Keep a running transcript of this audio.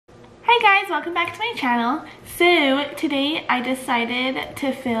Hey guys, welcome back to my channel. So today I decided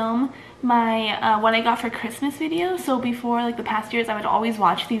to film my what I got for Christmas video. So before, like the past years, I would always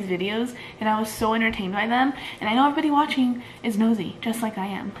watch these videos and I was so entertained by them, and I know everybody watching is nosy just like I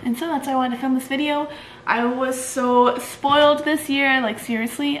am, and so that's why I wanted to film this video. I was so spoiled this year, like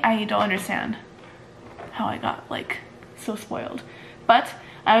seriously, I don't understand how I got like so spoiled, but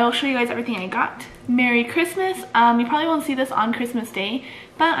I will show you guys everything I got. Merry Christmas. You probably won't see this on Christmas Day,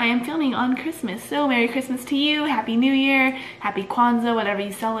 but I am filming on Christmas. So Merry Christmas to you, Happy New Year, Happy Kwanzaa, whatever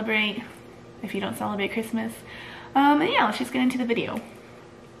you celebrate, if you don't celebrate Christmas. And yeah, let's just get into the video.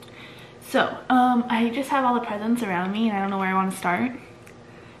 So, I just have all the presents around me and I don't know where I want to start.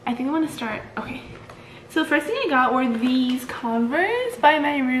 I think I want to start, okay. So the first thing I got were these Converse by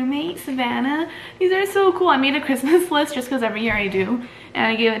my roommate, Savannah. These are so cool. I made a Christmas list just because every year I do. And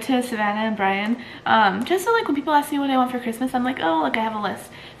I gave it to Savannah and Brian. Just so like when people ask me what I want for Christmas, I'm like, oh, like I have a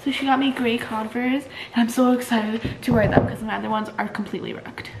list. So she got me gray Converse and I'm so excited to wear them because my other ones are completely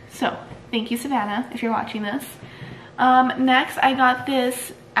wrecked. So thank you, Savannah, if you're watching this. Next, I got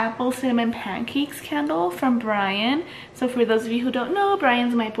this apple cinnamon pancakes candle from Brian. So for those of you who don't know,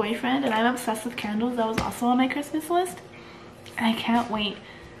 Brian's my boyfriend and I'm obsessed with candles. That was also on my Christmas list. And I can't wait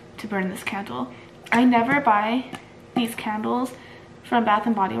to burn this candle. I never buy these candles from Bath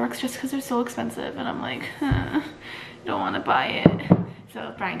and Body Works just because they're so expensive, and I'm like, don't want to buy it.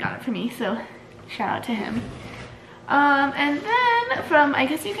 So Brian got it for me, so shout out to him. And then from, I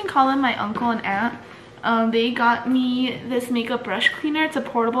guess you can call them my uncle and aunt, they got me this makeup brush cleaner. It's a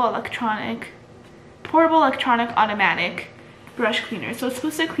portable electronic automatic brush cleaner. So it's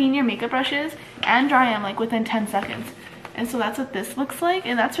supposed to clean your makeup brushes and dry them like within 10 seconds. And so that's what this looks like,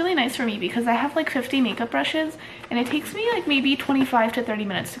 and that's really nice for me because I have like 50 makeup brushes and it takes me like maybe 25 to 30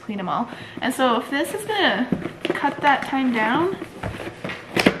 minutes to clean them all. And so if this is gonna cut that time down,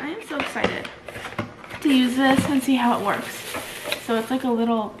 I am so excited to use this and see how it works. So it's like a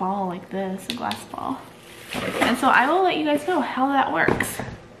little ball like this, a glass ball. And so I will let you guys know how that works.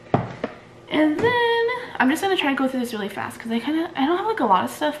 And then I'm just gonna try to go through this really fast because I don't have like a lot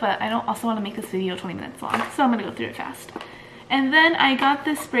of stuff, but I don't also want to make this video 20 minutes long, so I'm gonna go through it fast. And then I got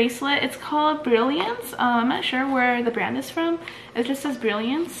this bracelet. It's called Brilliance. I'm not sure where the brand is from. It just says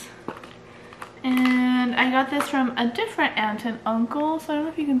Brilliance. And I got this from a different aunt and uncle, so I don't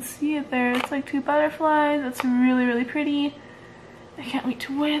know if you can see it there. It's like two butterflies. It's really, really pretty. I can't wait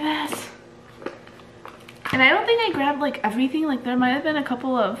to wear this. And I don't think I grabbed like everything. Like there might have been a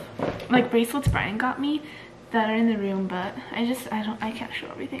couple of like bracelets Brian got me that are in the room, but I can't show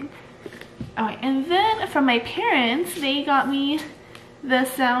everything. Alright, and then from my parents, they got me the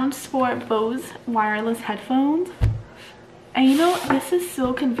Sound Sport Bose wireless headphones. And you know, this is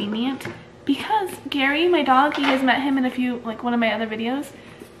so convenient because Gary, my dog, you guys met him in one of my other videos,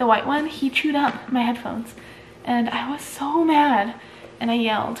 the white one, he chewed up my headphones. And I was so mad and I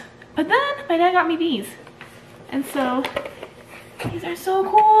yelled. But then my dad got me these. And so these are so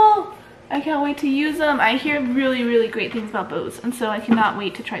cool. I can't wait to use them. I hear really, really great things about Bose, and so I cannot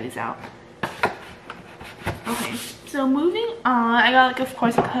wait to try these out. Okay, so moving on, I got like, of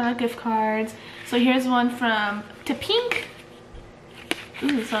course, a ton of gift cards. So here's one to Pink.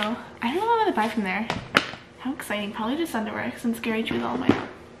 Ooh, so I don't know what I'm gonna buy from there. How exciting, probably just underwear since Gary chews all mine up.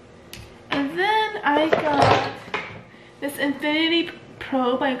 And then I got this Infinity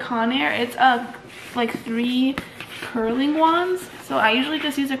Pro by Conair. It's like 3 curling wands. So I usually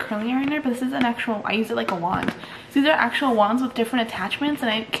just use a curling ironer, but this is an actual, I use it like a wand. So these are actual wands with different attachments, and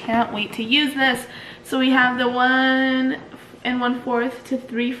I can't wait to use this. So we have the 1 1/4 to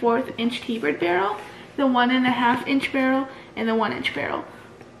 3/4 inch tapered barrel, the 1.5 inch barrel, and the 1 inch barrel.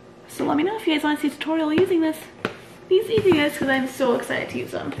 So let me know if you guys want to see a tutorial using these easiest, because I'm so excited to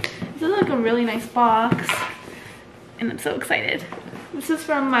use them. This is like a really nice box, and I'm so excited. This is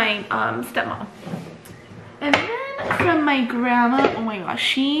from my stepmom. And then from my grandma, oh my gosh,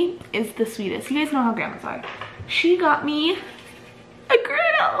 she is the sweetest. You guys know how grandmas are. She got me a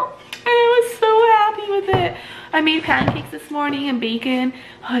griddle, and I was so happy with it. I made pancakes this morning and bacon.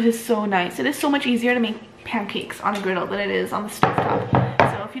 Oh, it is so nice. It is so much easier to make pancakes on a griddle than it is on the stovetop.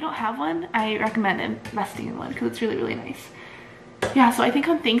 So if you don't have one, I recommend investing in one because it's really, really nice. Yeah, so I think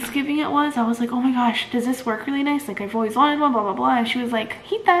on Thanksgiving I was like, oh my gosh, does this work really nice? Like, I've always wanted one, blah, blah, blah. And she was like,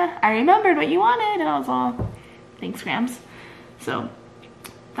 Hita, I remembered what you wanted. And I was all, thanks, Grams. So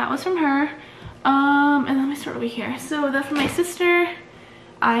that was from her. And then let me start over here. So that's from my sister.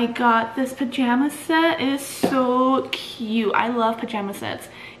 I got this pajama set. It is so cute. I love pajama sets.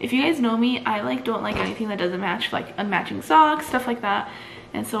 If you guys know me, I don't like anything that doesn't match, like unmatching socks, stuff like that.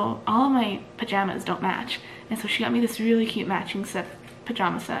 And so all of my pajamas don't match. And so she got me this really cute matching set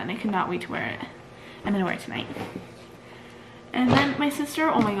pajama set and I cannot wait to wear it. I'm gonna wear it tonight. And then my sister,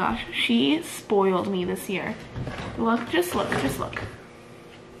 oh my gosh, she spoiled me this year. Look, just look, just look.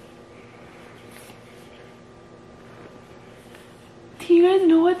 Do you guys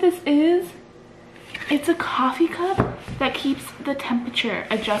know what this is? It's a coffee cup that keeps the temperature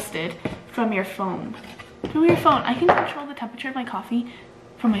adjusted from your phone. From your phone. I can control the temperature of my coffee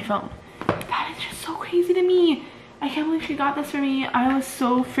from my phone. That is just so crazy to me. I can't believe she got this for me. I was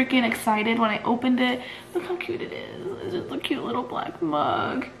so freaking excited when I opened it. Look how cute it is. It's just a cute little black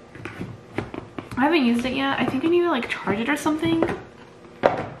mug. I haven't used it yet. I think I need to like charge it or something.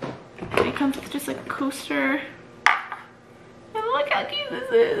 It comes with just like a coaster. And look how cute this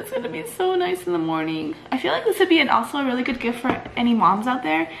is. It's gonna be so nice in the morning. I feel like this would be also a really good gift for any moms out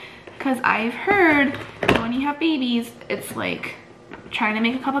there, because I've heard that when you have babies, it's like trying to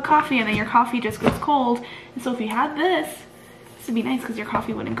make a cup of coffee and then your coffee just goes cold. And so if you had this would be nice because your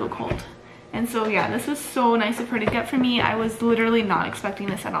coffee wouldn't go cold. And so yeah, this was so nice of her to get for me. I was literally not expecting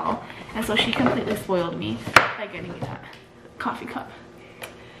this at all. And so she completely spoiled me by getting me that coffee cup.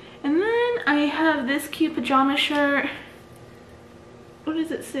 And then I have this cute pajama shirt. What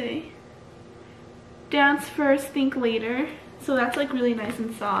does it say? Dance first, think later. So that's like really nice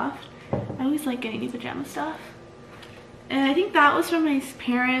and soft. I always like getting new pajama stuff. And I think that was from my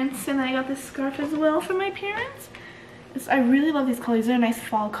parents, and then I got this scarf as well from my parents. I really love these colors. They're nice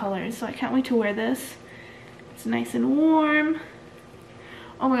fall colors, so I can't wait to wear this. It's nice and warm.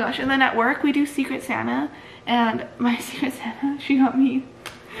 Oh my gosh, and then at work we do Secret Santa, and my Secret Santa, she got me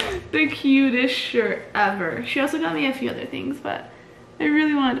the cutest shirt ever. She also got me a few other things, but I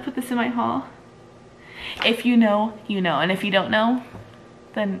really wanted to put this in my haul. If you know, you know, and if you don't know,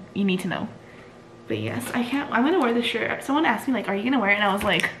 then you need to know. But yes, I'm gonna wear this shirt. Someone asked me like, are you gonna wear it? And I was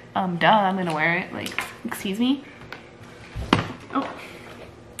like, duh, I'm gonna wear it. Like, excuse me. Oh,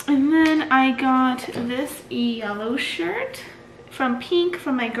 and then I got this yellow shirt from Pink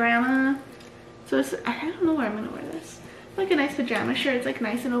from my grandma. So it's, I don't know where I'm gonna wear this. It's like a nice pajama shirt. It's like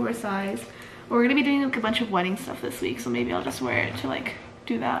nice and oversized. We're gonna be doing like a bunch of wedding stuff this week, so maybe I'll just wear it to like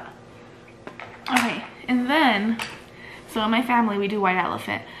do that. Okay, and then, so in my family we do white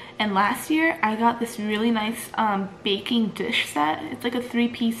elephant. And last year I got this really nice baking dish set. It's like a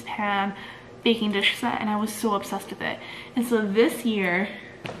 3-piece pan baking dish set, and I was so obsessed with it. And so this year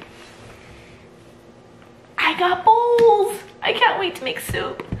I got bowls. I can't wait to make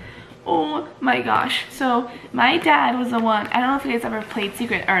soup. Oh my gosh. So my dad was the one, I don't know if you guys ever played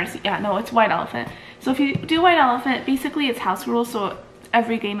Secret, or yeah, no, it's White Elephant. So if you do White Elephant, basically it's house rules, so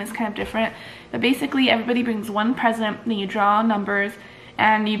every game is kind of different. But basically everybody brings one present, then you draw numbers,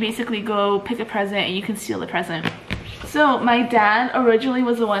 and you basically go pick a present and you can steal the present. So my dad originally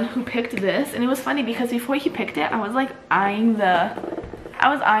was the one who picked this, and it was funny because before he picked it, I was like eyeing the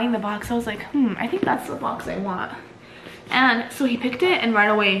box. I was like, I think that's the box I want. And so he picked it, and right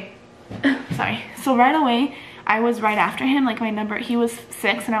away, sorry. So right away, I was right after him, like my number, he was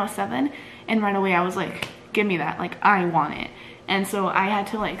 6 and I was 7, and right away I was like, give me that, like I want it. And so I had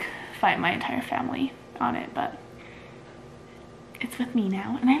to like fight my entire family on it, but it's with me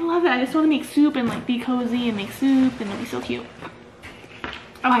now, and I love it. I just want to make soup and like be cozy and make soup, and it'll be so cute.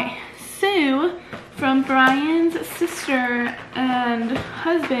 Okay, so from Brian's sister and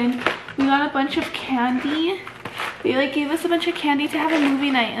husband, we got a bunch of candy. They like gave us a bunch of candy to have a movie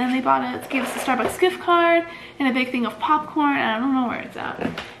night, and then they gave us a Starbucks gift card and a big thing of popcorn, and I don't know where it's at.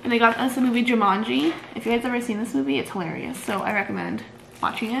 And they got us the movie Jumanji. If you guys ever seen this movie, it's hilarious, so I recommend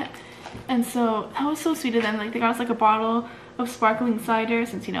watching it. And so that was so sweet of them. Like they got us like a bottle of sparkling cider,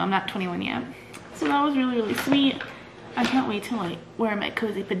 since you know I'm not 21 yet. So that was really, really sweet. I can't wait to like wear my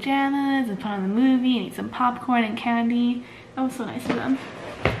cozy pajamas and put on the movie and eat some popcorn and candy. That was so nice of them.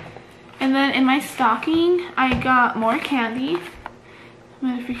 And then in my stocking, I got more candy. I'm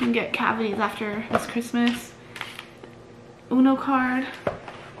gonna freaking get cavities after this Christmas. Uno card.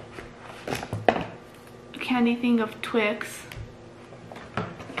 A candy thing of Twix.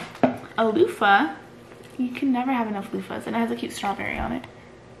 A loofah. You can never have enough loofahs, and it has a cute strawberry on it.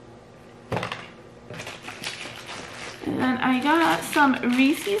 And then I got some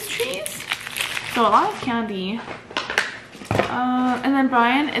Reese's trees. So a lot of candy. And then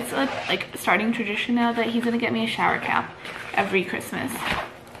Brian, it's a like starting tradition now that he's gonna get me a shower cap every Christmas.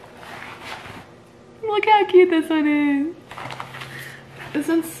 Look how cute this one is. This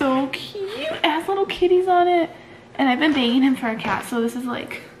one's so cute. It has little kitties on it. And I've been begging him for a cat, so this is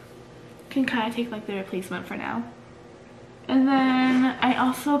like, can kind of take like the replacement for now. And then I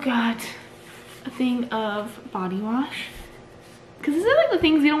also got a thing of body wash. Because these are like the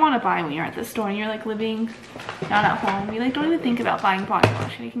things you don't want to buy when you're at the store and you're like living not at home. You like don't even think about buying body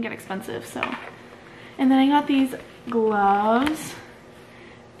wash and it can get expensive. So, and then I got these gloves.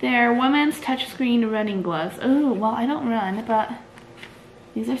 They're women's touchscreen running gloves. Oh, well, I don't run, but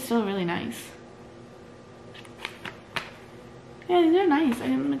these are still really nice. Yeah, these are nice.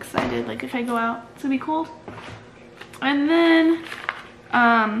 I'm excited. Like if I go out, it's gonna be cold. And then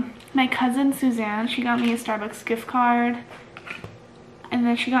my cousin Suzanne, she got me a Starbucks gift card. And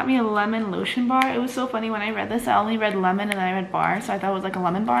then she got me a lemon lotion bar. It was so funny when I read this. I only read lemon and then I read bar, so I thought it was like a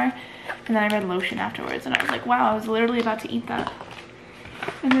lemon bar. And then I read lotion afterwards, and I was like, wow, I was literally about to eat that.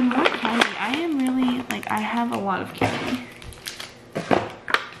 And then more candy. I am really, like, I have a lot of candy.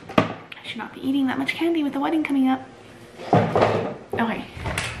 I should not be eating that much candy with the wedding coming up. Okay.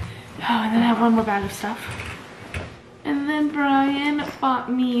 Oh, and then I have one more bag of stuff. And then Brian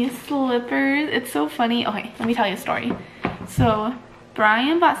bought me slippers. It's so funny. Okay, let me tell you a story. So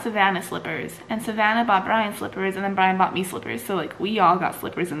Brian bought Savannah slippers, and Savannah bought Brian slippers, and then Brian bought me slippers. So like we all got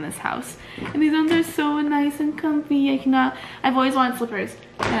slippers in this house. And these ones are so nice and comfy. I've always wanted slippers,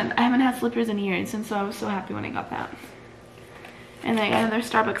 and I haven't had slippers in years, and so I was so happy when I got that. And then I got another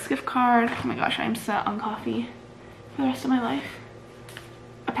Starbucks gift card. Oh my gosh, I'm set on coffee for the rest of my life.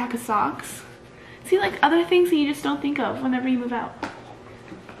 A pack of socks. See, like other things that you just don't think of whenever you move out.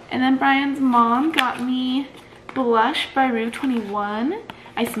 And then Brian's mom got me blush by Rue 21.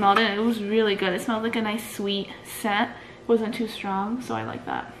 I smelled it. It was really good. It smelled like a nice sweet scent. It wasn't too strong, so I like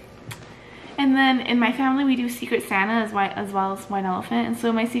that. And then in my family we do Secret Santa as well as White Elephant. And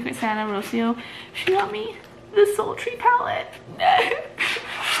so my Secret Santa, Rocio, she got me the Sultry palette.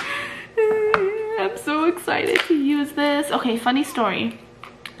 I'm so excited to use this. Okay, funny story.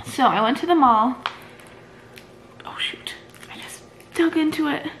 So I went to the mall. Oh shoot, I just dug into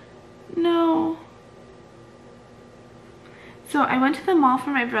it. No. So I went to the mall for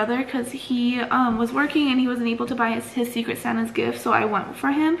my brother because he was working and he wasn't able to buy his Secret Santa's gift, so I went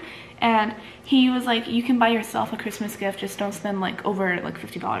for him. And he was like, you can buy yourself a Christmas gift, just don't spend like over like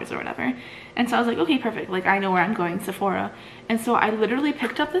 $50 or whatever. And so I was like, okay, perfect, like I know where I'm going, Sephora. And so I literally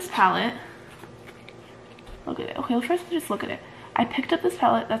picked up this palette. Look at it. Okay, well, first just look at it. I picked up this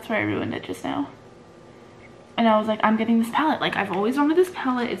palette. That's where I ruined it just now. And I was like, I'm getting this palette. Like, I've always wanted this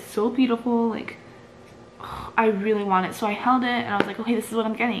palette. It's so beautiful. Like, oh, I really want it. So I held it and I was like, okay, this is what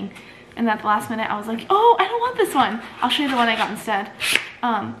I'm getting. And at the last minute, I was like, oh, I don't want this one. I'll show you the one I got instead.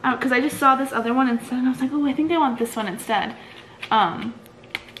 Because I just saw this other one instead. And I was like, oh, I think I want this one instead. And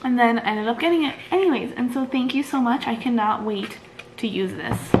then I ended up getting it anyways. And so thank you so much. I cannot wait to use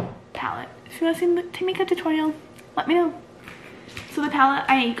this palette. If you want to see the makeup tutorial, let me know. So the palette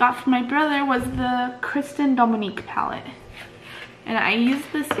I got from my brother was the Kristen Dominique palette. And I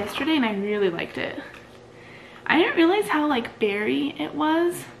used this yesterday and I really liked it. I didn't realize how like berry it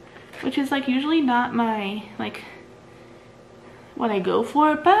was, which is like usually not my like what I go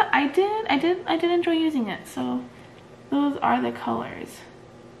for, but I did enjoy using it. So those are the colors.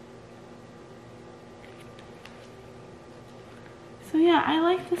 So yeah, I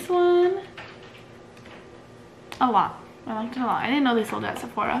like this one a lot. I liked it a lot. I didn't know they sold it at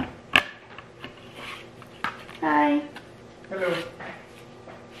Sephora. Hi. Hello.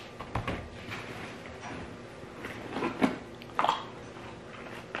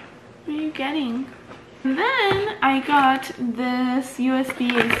 What are you getting? And then I got this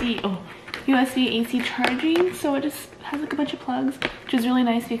USB AC charging. So it just has like a bunch of plugs, which is really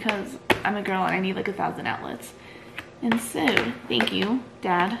nice because I'm a girl and I need like 1,000 outlets. And so, thank you,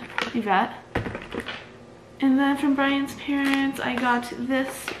 Dad, Yvette. And then from Brian's parents, I got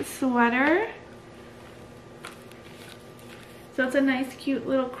this sweater. So it's a nice, cute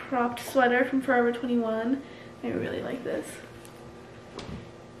little cropped sweater from Forever 21. I really like this.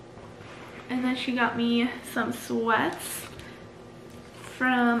 And then she got me some sweats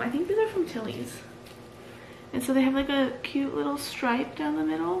from, I think these are from Tilly's. And so they have like a cute little stripe down the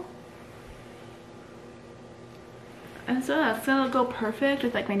middle. And so that's gonna go perfect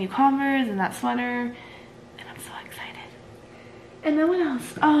with like my new Converse and that sweater. And I'm so excited. And then what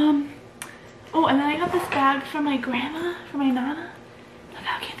else? Oh, and then I got this bag from my grandma, from my Nana. Look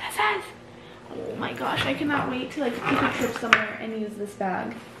how cute this is. Oh my gosh, I cannot wait to like take a trip somewhere and use this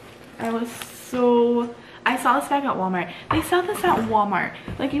bag. I saw this bag at Walmart. They sell this at Walmart.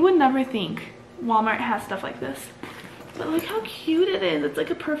 Like you would never think Walmart has stuff like this. But look how cute it is. It's like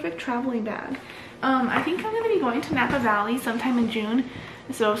a perfect traveling bag. I think I'm going to be going to Napa Valley sometime in June.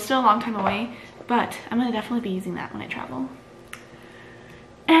 So still a long time away. But I'm going to definitely be using that when I travel.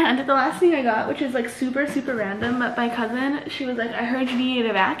 And the last thing I got, which is like super random, but my cousin, she was like, I heard you needed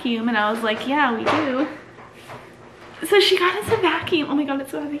a vacuum. And I was like, yeah, we do. So she got us a vacuum. Oh my god,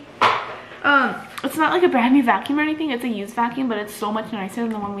 it's so heavy. It's not like a brand new vacuum or anything. It's a used vacuum, but it's so much nicer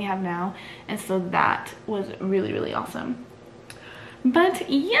than the one we have now. And so that was really, really awesome. But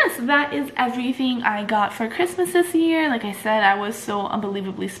yes, that is everything I got for Christmas this year. Like I said, I was so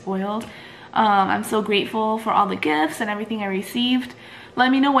unbelievably spoiled. I'm so grateful for all the gifts and everything I received.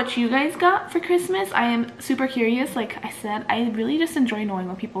 Let me know what you guys got for Christmas. I am super curious. Like I said, I really just enjoy knowing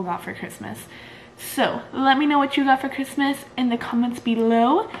what people got for Christmas. So let me know what you got for Christmas in the comments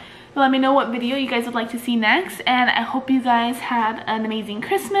below. Let me know what video you guys would like to see next, and I hope you guys had an amazing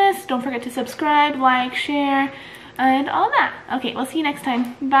Christmas. Don't forget to subscribe, like, share, and all that. Okay, we'll see you next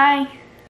time. Bye.